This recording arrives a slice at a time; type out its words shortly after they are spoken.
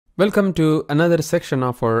Welcome to another section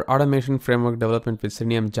of our Automation Framework Development with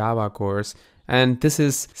Selenium Java course, and this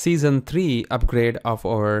is Season 3 upgrade of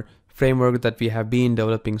our framework that we have been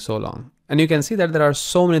developing so long. And you can see that there are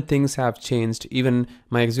so many things have changed. Even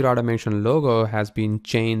my Execute Automation logo has been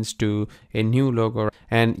changed to a new logo.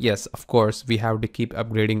 And yes, of course, we have to keep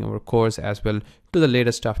upgrading our course as well to the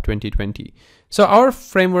latest of 2020. So our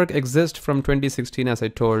framework exists from 2016, as I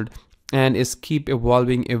told, and is keep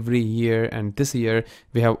evolving every year. And this year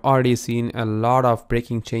we have already seen a lot of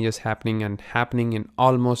breaking changes happening in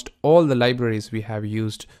almost all the libraries we have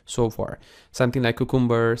used so far. Something like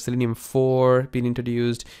Cucumber, Selenium 4 being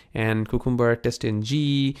introduced, and Cucumber Test in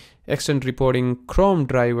G, extend reporting, Chrome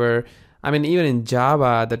driver. Even in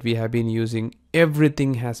Java that we have been using,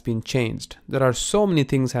 everything has been changed. There are so many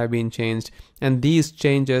things have been changed, and these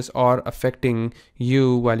changes are affecting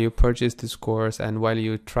you while you purchase this course and while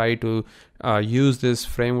you try to use this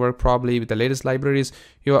framework. Probably with the latest libraries,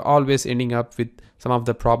 you are always ending up with some of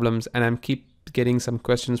the problems, and I'm keep getting some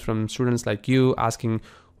questions from students like you asking,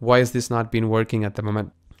 why is this not been working at the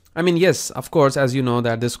moment? Yes, of course, as you know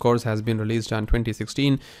that this course has been released in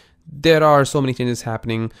 2016. There are so many changes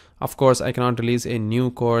happening. Of course, I cannot release a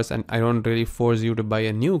new course, and I don't really force you to buy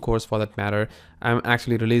a new course for that matter. I'm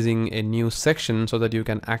actually releasing a new section so that you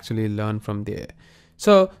can actually learn from there.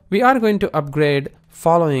 So we are going to upgrade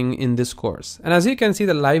following in this course. And as you can see,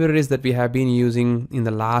 the libraries that we have been using in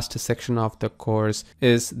the last section of the course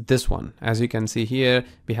is this one. As you can see here,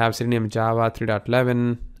 we have Selenium Java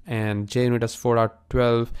 3.11 and JUnit as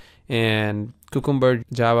 4.12, and Cucumber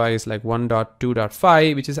Java is like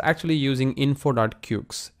 1.2.5, which is actually using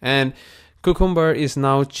info.cukes. And Cucumber is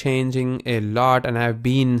now changing a lot, and I've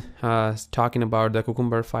been talking about the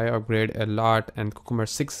Cucumber 5 upgrade a lot, and Cucumber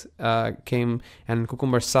 6 came, and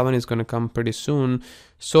Cucumber 7 is going to come pretty soon.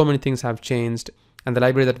 So many things have changed, and the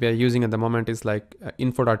library that we are using at the moment is like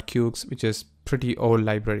info.cukes, which is pretty old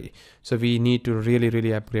library. So we need to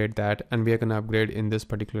really upgrade that, and we are going to upgrade in this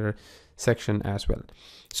particular section as well.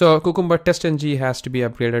 So Cucumber Test in G has to be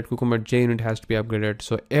upgraded, Cucumber JUnit has to be upgraded.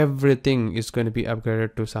 So everything is going to be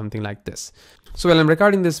upgraded to something like this. So while I'm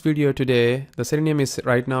recording this video today, the Selenium is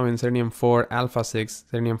right now in Selenium 4 Alpha 6.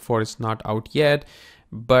 Selenium 4 is not out yet,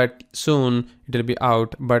 but soon it will be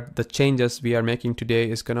out. But the changes we are making today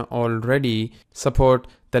is going to already support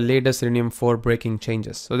the latest Selenium 4 breaking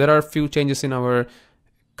changes. So there are a few changes in our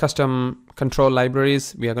custom control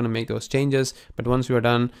libraries. We are going to make those changes, but once we are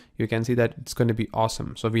done, you can see that it's going to be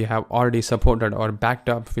awesome. So we have already supported or backed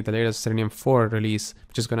up with the latest Selenium 4 release,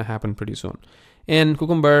 which is going to happen pretty soon. In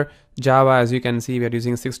Cucumber Java, as you can see, we are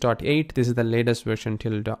using 6.8. This is the latest version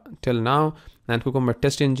till now. And Cucumber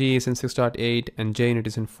Test in G is in 6.8, and JUnit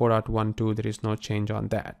is in 4.12. There is no change on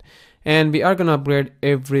that. And we are going to upgrade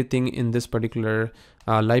everything in this particular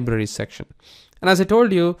library section. And as I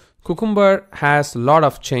told you, Cucumber has a lot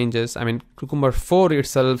of changes. Cucumber 4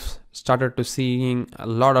 itself started to seeing a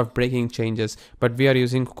lot of breaking changes, but we are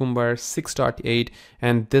using Cucumber 6.8,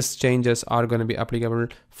 and these changes are going to be applicable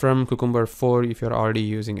from Cucumber 4 if you're already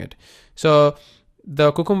using it. So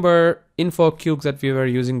the Cucumber info cubes that we were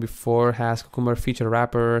using before has Cucumber feature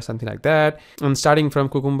wrapper, something like that. And starting from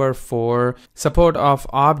Cucumber 4, support of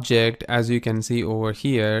object, as you can see over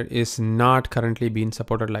here, is not currently being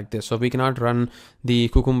supported like this. So we cannot run the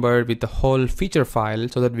Cucumber with the whole feature file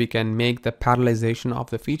so that we can make the parallelization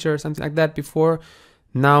of the feature, something like that before.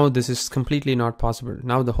 Now this is completely not possible.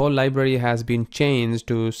 Now the whole library has been changed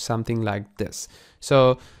to something like this.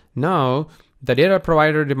 So now the data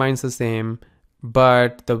provider remains the same,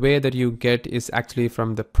 but the way that you get is actually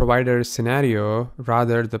from the provider scenario,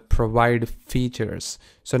 rather the provide features.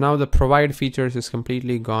 So now the provide features is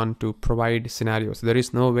completely gone to provide scenario. So there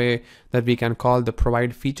is no way that we can call the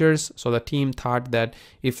provide features. So the team thought that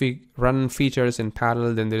if we run features in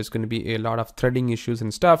parallel, then there is going to be a lot of threading issues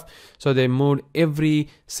and stuff. So they moved every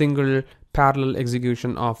single parallel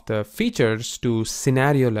execution of the features to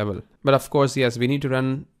scenario level. But of course, yes, we need to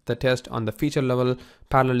run the test on the feature level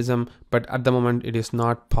parallelism, but at the moment it is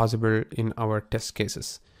not possible in our test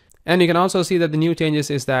cases. And you can also see that the new changes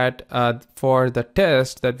is that for the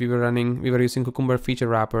test that we were running, we were using Cucumber feature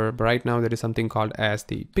wrapper, but right now there is something called as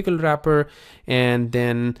the pickle wrapper, and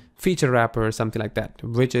then feature wrapper, something like that,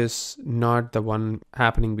 which is not the one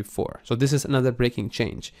happening before. So this is another breaking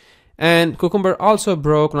change. And Cucumber also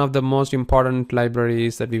broke one of the most important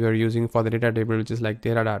libraries that we were using for the data table, which is like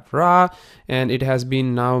data.raw, and it has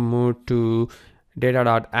been now moved to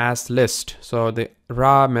data.asList. So the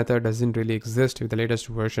raw method doesn't really exist with the latest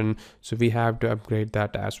version, so we have to upgrade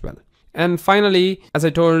that as well. And finally, as I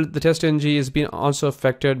told, the test ng is being also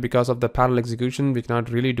affected because of the parallel execution. We cannot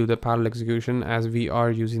really do the parallel execution as we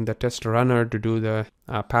are using the test runner to do the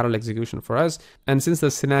parallel execution for us. And since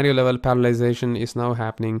the scenario level parallelization is now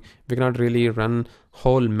happening, we cannot really run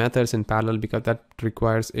whole methods in parallel because that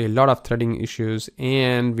requires a lot of threading issues,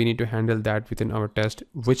 and we need to handle that within our test,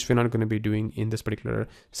 which we're not going to be doing in this particular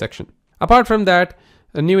section. Apart from that,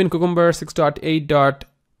 new in Cucumber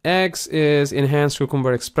 6.8.x is enhanced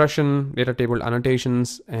Cucumber expression, data table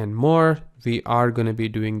annotations, and more. We are going to be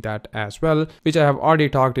doing that as well, which I have already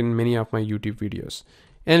talked in many of my YouTube videos.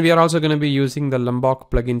 And we are also going to be using the Lombok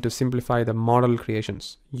plugin to simplify the model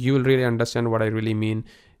creations. You will really understand what I really mean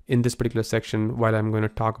in this particular section while I'm going to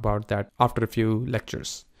talk about that after a few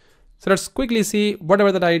lectures. So let's quickly see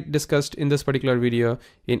whatever that I discussed in this particular video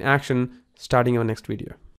in action starting our next video.